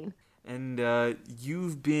complain. And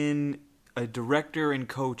you've been a director and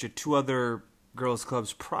coach at 2 other girls'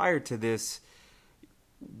 clubs prior to this.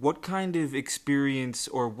 What kind of experience,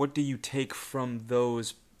 or what do you take from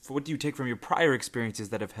those? What do you take from your prior experiences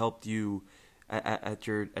that have helped you at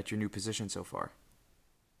your new position so far?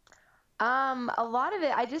 A lot of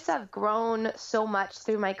it, I just have grown so much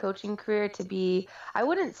through my coaching career to be, I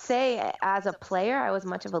wouldn't say as a player I was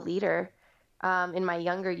much of a leader in my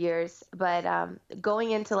younger years, but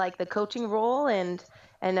going into like the coaching role and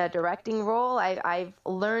a directing role, I've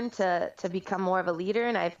learned to become more of a leader,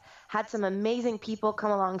 and I've had some amazing people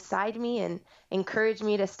come alongside me and encourage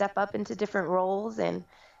me to step up into different roles, and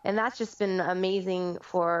that's just been amazing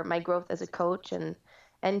for my growth as a coach.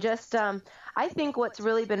 And just, I think what's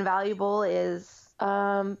really been valuable is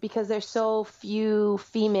because there's so few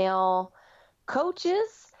female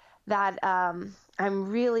coaches that I'm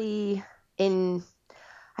really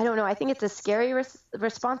I don't know, I think it's a scary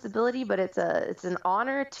responsibility, but it's an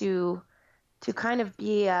honor to kind of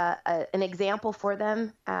be an example for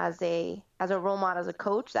them as a role model, as a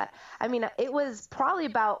coach. That, I mean, it was probably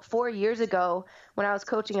about 4 years ago when I was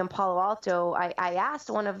coaching in Palo Alto. I asked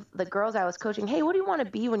one of the girls I was coaching, hey, what do you want to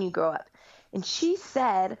be when you grow up? And she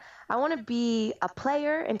said, I want to be a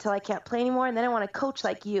player until I can't play anymore, and then I want to coach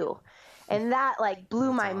like you. And that like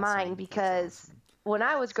blew my mind, because when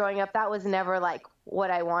I was growing up, that was never like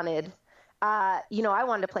what I wanted. I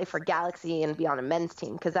wanted to play for Galaxy and be on a men's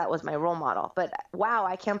team because that was my role model. But wow,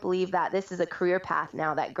 I can't believe that this is a career path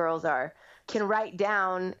now that girls can write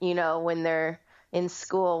down, when they're in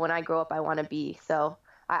school. When I grow up, I want to be. So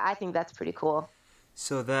I think that's pretty cool.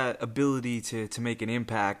 So that ability to make an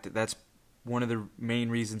impact, that's one of the main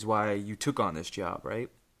reasons why you took on this job, right?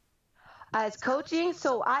 As coaching,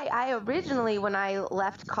 so I originally, when I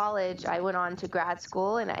left college, I went on to grad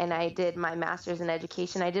school and I did my master's in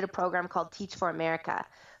education. I did a program called Teach for America.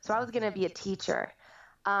 So I was going to be a teacher.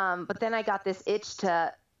 But then I got this itch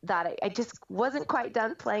that I just wasn't quite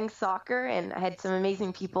done playing soccer, and I had some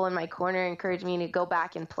amazing people in my corner encourage me to go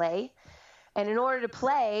back and play. And in order to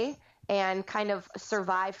play and kind of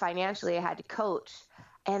survive financially, I had to coach.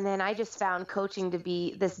 And then I just found coaching to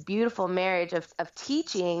be this beautiful marriage of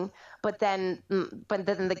teaching, but then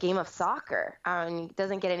the game of soccer. It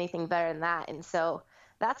doesn't get anything better than that. And so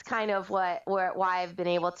that's kind of why I've been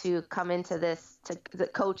able to come into this to the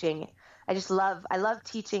coaching. I love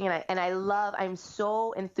teaching, and I'm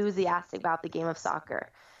so enthusiastic about the game of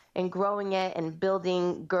soccer and growing it and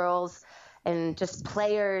building girls and just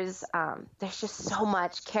players. There's just so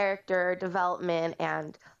much character development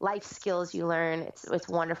and life skills you learn. It's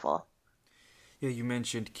wonderful. Yeah, you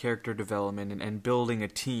mentioned character development and building a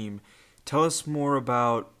team. Tell us more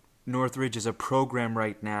about Northridge as a program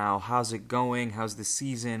right now. How's it going? How's the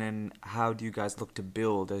season? And how do you guys look to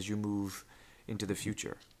build as you move into the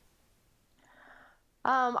future?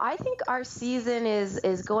 I think our season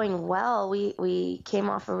is going well. We came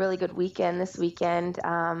off a really good weekend this weekend.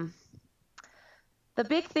 The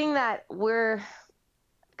big thing that we're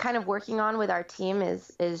kind of working on with our team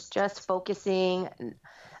is just focusing.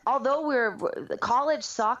 Although college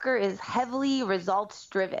soccer is heavily results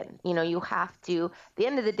driven, you have to, at the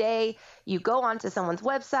end of the day, you go onto someone's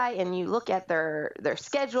website and you look at their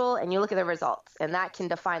schedule and you look at their results, and that can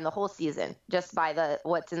define the whole season just by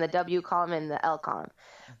what's in the W column and the L column.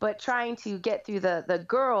 But trying to get through the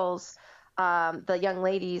girls, the young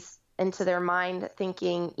ladies, into their mind,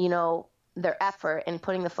 thinking, their effort and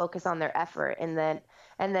putting the focus on their effort, and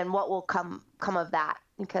then what will come of that.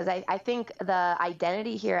 Because I think the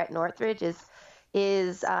identity here at Northridge is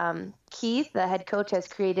Keith, the head coach, has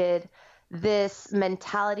created this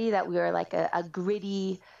mentality that we are like a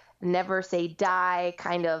gritty, never say die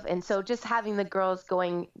kind of. And so just having the girls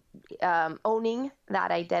going, owning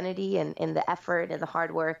that identity and the effort and the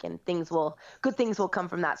hard work, and good things will come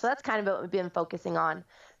from that. So that's kind of what we've been focusing on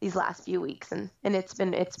these last few weeks, and it's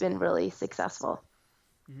been really successsul.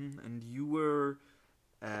 Mm-hmm. And you were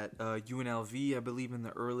at UNLV, I believe, in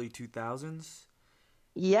the early 2000s.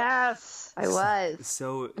 Yes, I was.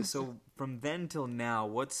 So from then till now,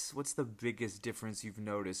 what's the biggest difference you've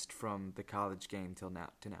noticed from the college game to now?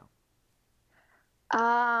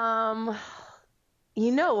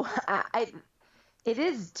 It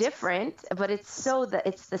is different, but it's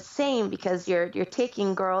the same, because you're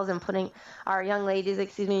taking girls and putting our young ladies,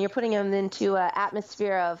 you're putting them into an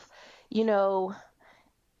atmosphere of,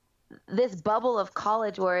 this bubble of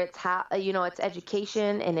college where it's it's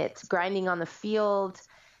education and it's grinding on the field,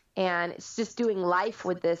 and it's just doing life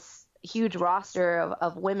with this huge roster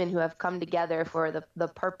of women who have come together for the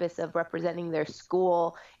purpose of representing their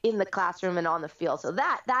school in the classroom and on the field. So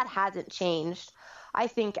that hasn't changed. I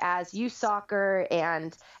think as youth soccer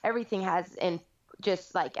and everything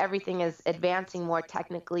everything is advancing more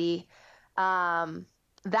technically,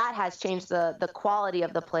 that has changed the quality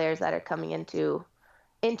of the players that are coming into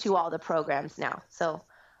all the programs now. So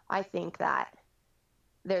I think that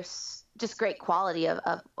there's just great quality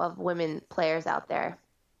of women players out there,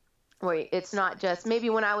 where it's not just maybe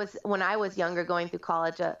when I was younger going through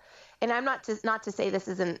college, and I'm not to say this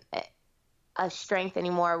isn't a strength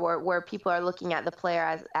anymore, where people are looking at the player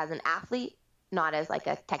as an athlete, not as like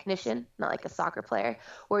a technician, not like a soccer player,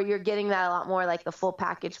 where you're getting that a lot more like the full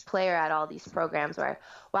package player at all these programs, where,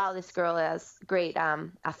 wow, this girl has great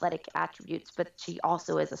athletic attributes, but she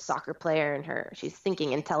also is a soccer player, and she's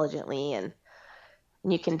thinking intelligently, and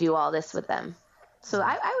you can do all this with them. So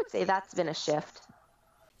I would say that's been a shift.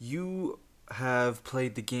 You have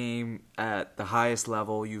played the game at the highest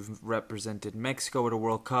level. You've represented Mexico at a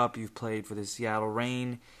World Cup. You've played for the Seattle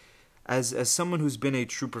Reign. As someone who's been a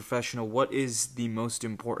true professional, what is the most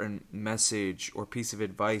important message or piece of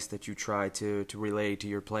advice that you try to relay to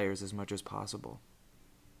your players as much as possible?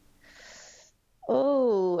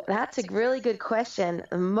 Oh, that's a really good question.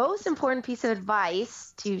 The most important piece of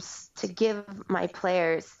advice to give my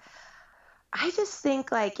players, I just think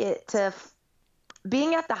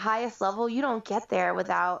being at the highest level, you don't get there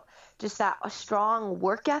without just that a strong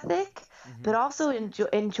work ethic, but also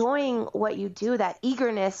enjoying what you do, that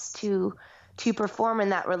eagerness to perform,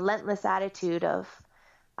 and that relentless attitude of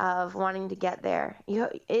wanting to get there.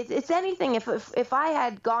 It's anything. If I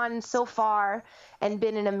had gone so far and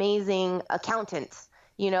been an amazing accountant,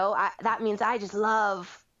 that means I just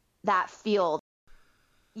love that field.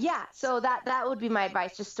 Yeah, so that would be my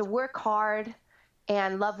advice, just to work hard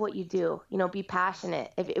and love what you do. Be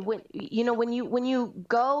passionate. When you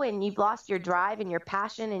go and you've lost your drive and your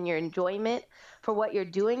passion and your enjoyment for what you're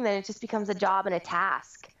doing, then it just becomes a job and a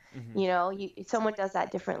task. Someone does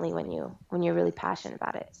that differently when you're really passionate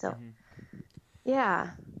about it. So,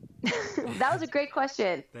 yeah, that was a great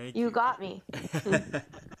question. Thank you. You got me.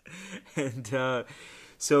 And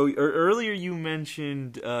so earlier you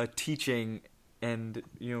mentioned teaching, and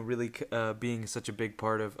really being such a big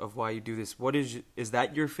part of why you do this. What is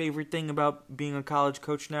that your favorite thing about being a college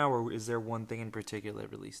coach now, or is there one thing in particular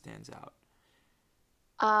that really stands out?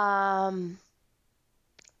 I've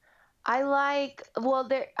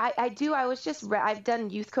done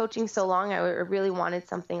youth coaching so long. I really wanted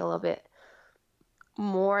something a little bit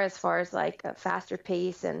more as far as like a faster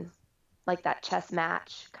pace and like that chess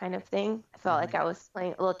match kind of thing. I felt like I was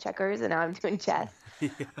playing a little checkers and now I'm doing chess.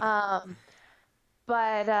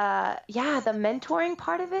 The mentoring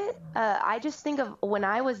part of it, I just think of when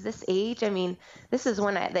I was this age. I mean, this is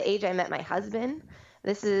the age I met my husband.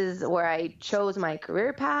 This is where I chose my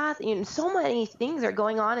career path. So many things are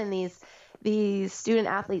going on in these student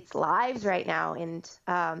athletes' lives right now. And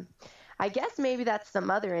I guess maybe that's the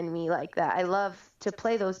mother in me, like that. I love to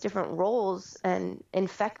play those different roles and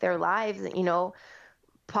infect their lives,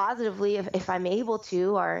 positively if I'm able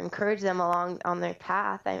to, or encourage them along on their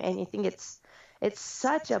path. And I think it's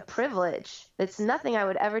such a privilege. It's nothing I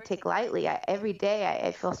would ever take lightly. Every day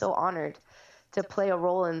I feel so honored to play a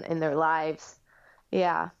role in their lives.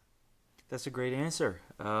 Yeah. That's a great answer.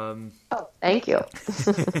 Thank you.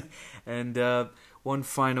 And one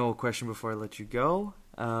final question before I let you go.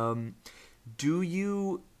 Do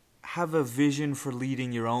you have a vision for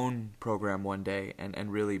leading your own program one day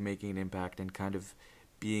and really making an impact and kind of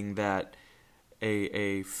being that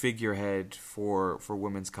a figurehead for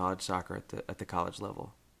women's college soccer at the college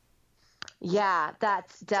level? Yeah,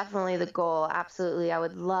 that's definitely the goal. Absolutely. I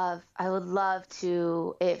would love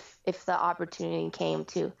to, if the opportunity came,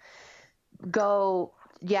 to go.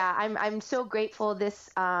 Yeah, I'm so grateful.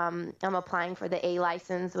 I'm applying for the A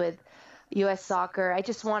license with US Soccer. I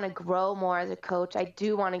just want to grow more as a coach. I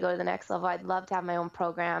do want to go to the next level. I'd love to have my own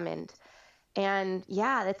program, and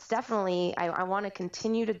yeah, that's definitely, I want to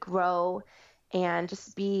continue to grow and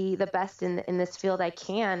just be the best in this field I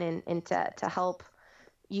can, and to help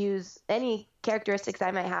use any characteristics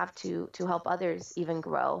I might have to help others even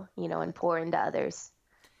grow, and pour into others,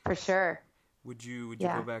 for sure. Would you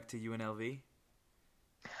go back to UNLV?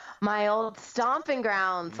 My old stomping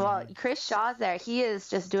grounds. Well, Chris Shaw's there. He is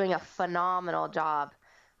just doing a phenomenal job.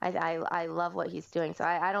 I love what he's doing. So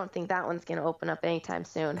I don't think that one's going to open up anytime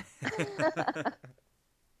soon.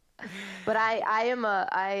 But I am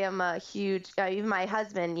a huge, even my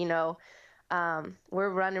husband, we're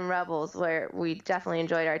running Rebels, where we definitely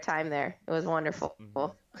enjoyed our time there. It was wonderful.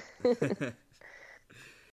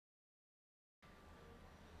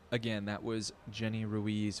 Again, that was Jenny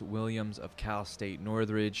Ruiz Williams of Cal State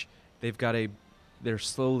Northridge. They're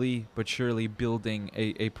slowly but surely building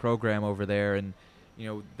a program over there, and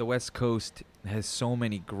the West Coast has so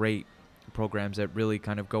many great programs that really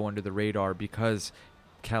kind of go under the radar because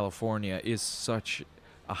California is such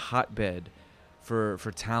a hotbed for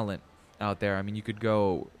talent out there. I mean, you could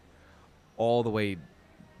go all the way,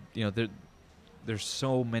 there's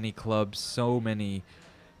so many clubs, so many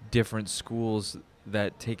different schools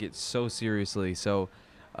that take it so seriously. So,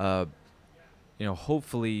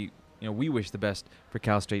 hopefully, we wish the best for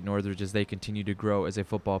Cal State Northridge as they continue to grow as a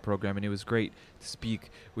football program. And it was great to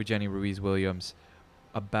speak with Jenny Ruiz Williams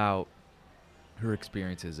about her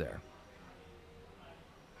experiences there.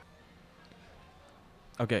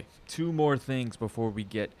 Okay, two more things before we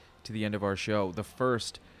get to the end of our show. The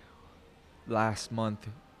first, last month,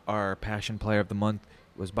 our Passion Player of the Month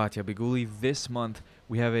was Batia Biguli. This month,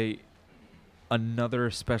 we have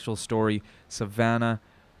another special story, Savannah,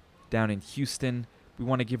 down in Houston. We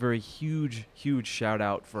want to give her a huge, huge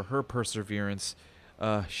shout-out for her perseverance.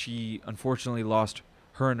 She unfortunately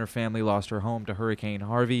her and her family lost her home to Hurricane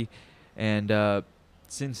Harvey, and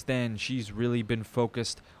since then, she's really been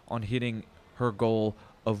focused on hitting her goal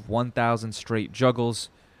of 1,000 straight juggles.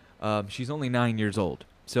 She's only 9 years old.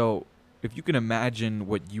 So if you can imagine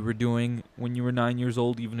what you were doing when you were 9 years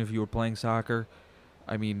old, even if you were playing soccer,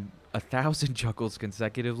 I mean, 1,000 juggles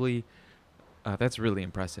consecutively, That's really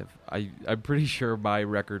impressive. I'm pretty sure my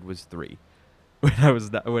record was 3 when I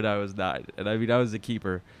was 9, and I mean I was a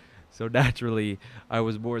keeper, so naturally I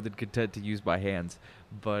was more than content to use my hands.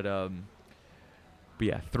 But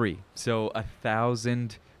yeah, 3. So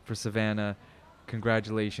 1,000 for Savannah.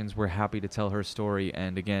 Congratulations. We're happy to tell her story,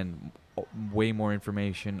 and again, way more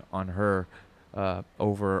information on her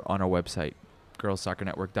over on our website,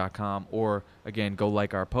 girlssoccernetwork.com, or again, go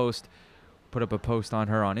like our post. Put up a post on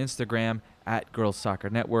her on Instagram at Girls Soccer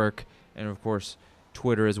Network, and of course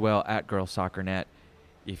Twitter as well at Girls Soccer Net.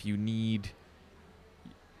 If you need,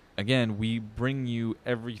 again, we bring you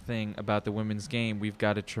everything about the women's game. We've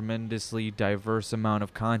got a tremendously diverse amount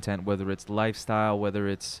of content, whether it's lifestyle, whether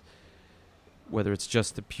it's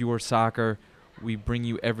just the pure soccer. We bring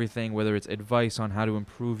you everything, whether it's advice on how to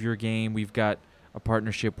improve your game. We've got a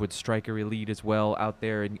partnership with Striker Elite as well out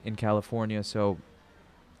there in California, so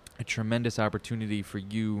a tremendous opportunity for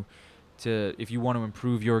you to, if you want to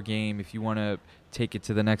improve your game, if you want to take it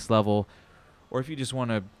to the next level, or if you just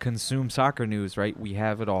want to consume soccer news, right? We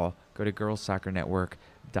have it all. Go to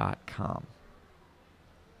girlssoccernetwork.com.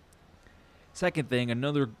 Second thing,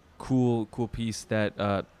 another cool piece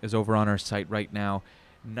that is over on our site right now.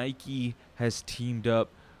 Nike has teamed up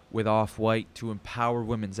with Off-White to empower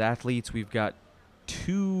women's athletes. We've got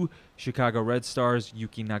 2 Chicago Red Stars,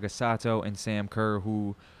 Yuki Nagasato and Sam Kerr,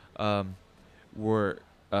 who were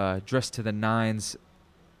dressed to the nines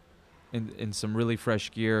in some really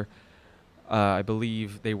fresh gear. I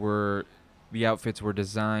believe the outfits were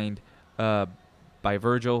designed by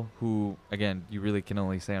Virgil, who, again, you really can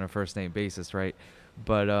only say on a first-name basis, right?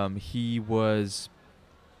 But he was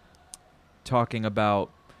talking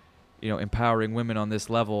about, empowering women on this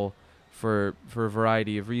level for a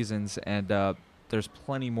variety of reasons, and there's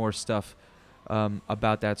plenty more stuff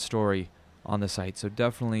about that story on the site, so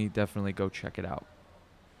definitely go check it out.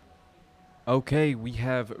 Okay, we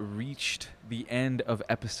have reached the end of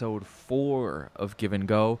episode 4 of Give and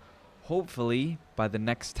Go. Hopefully, by the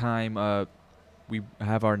next time we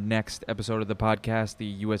have our next episode of the podcast, the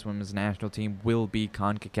U.S. Women's National Team will be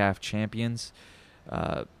CONCACAF champions.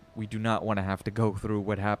 We do not want to have to go through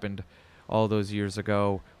what happened all those years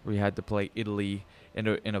ago. We had to play Italy in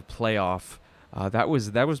a playoff. That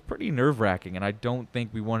was pretty nerve-wracking, and I don't think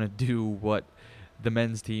we want to do what the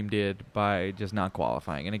men's team did by just not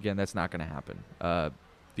qualifying. And again, that's not going to happen.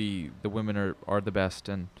 The women are the best,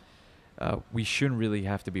 and we shouldn't really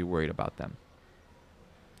have to be worried about them.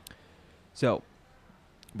 So,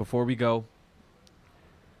 before we go,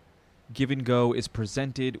 Give and Go is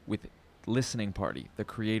presented with Listening Party, the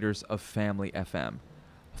creators of Family FM.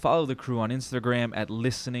 Follow the crew on Instagram at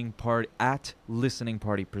Listening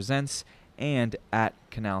Party Presents and at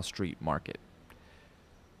Canal Street Market.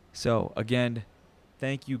 So, again,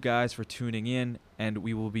 thank you guys for tuning in, and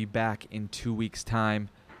we will be back in 2 weeks' time.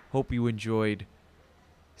 Hope you enjoyed.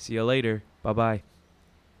 See you later. Bye-bye.